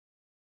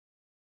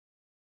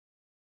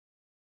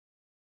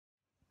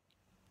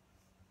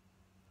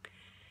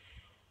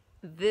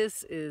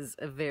This is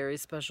a very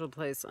special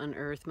place on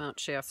Earth, Mount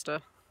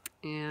Shasta,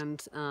 and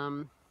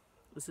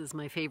this is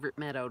my favorite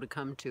meadow to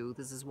come to.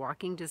 This is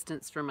walking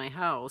distance from my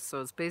house,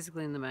 so it's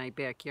basically in my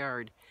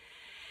backyard.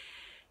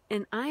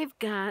 And I've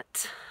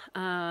got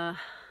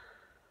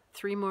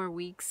 3 more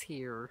weeks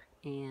here,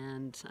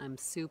 and I'm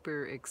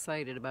super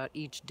excited about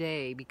each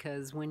day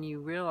because when you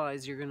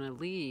realize you're going to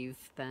leave,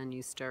 then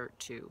you start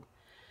to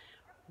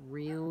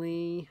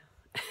really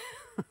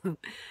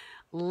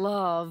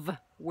love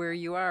where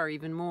you are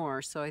even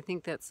more. So I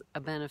think that's a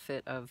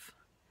benefit of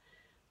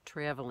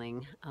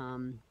traveling.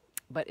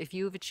 But if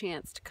you have a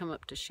chance to come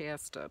up to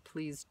Shasta,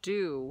 please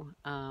do.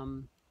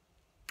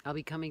 I'll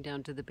be coming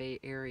down to the Bay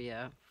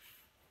Area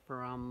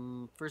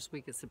from first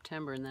week of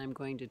September, and then I'm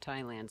going to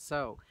Thailand.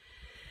 So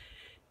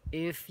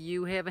if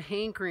you have a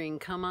hankering,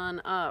 come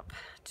on up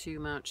to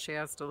Mount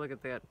Shasta. Look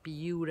at that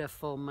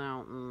beautiful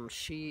mountain.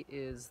 She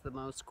is the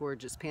most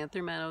gorgeous.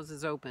 Panther Meadows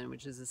is open,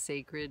 which is a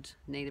sacred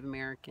Native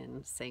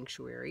American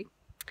sanctuary.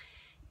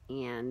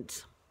 And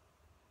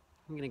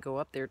I'm going to go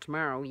up there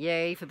tomorrow.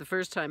 Yay, for the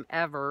first time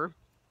ever.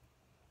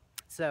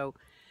 So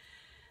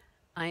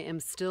I am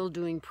still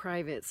doing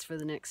privates for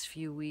the next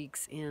few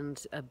weeks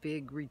and a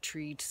big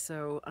retreat.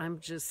 So I'm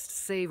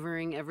just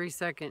savoring every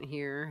second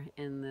here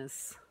in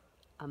this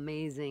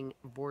amazing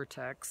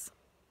vortex,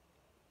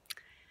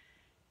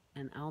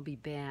 and I'll be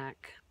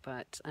back,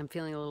 but I'm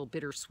feeling a little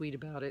bittersweet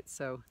about it,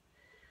 so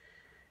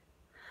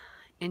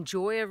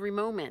enjoy every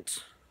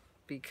moment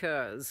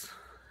because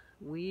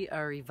we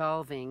are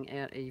evolving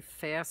at a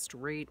fast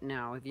rate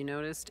now. Have you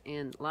noticed?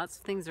 And lots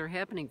of things are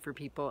happening for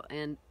people,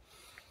 and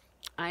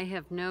I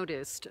have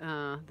noticed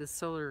the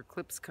solar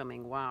eclipse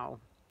coming. Wow,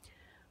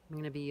 I'm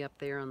gonna be up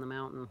there on the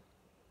mountain.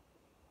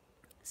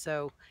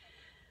 So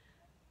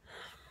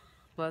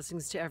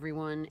blessings to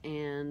everyone,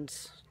 and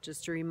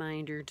just a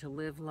reminder to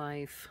live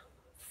life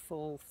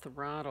full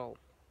throttle.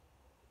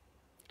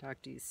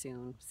 Talk to you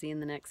soon. See you in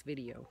the next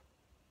video.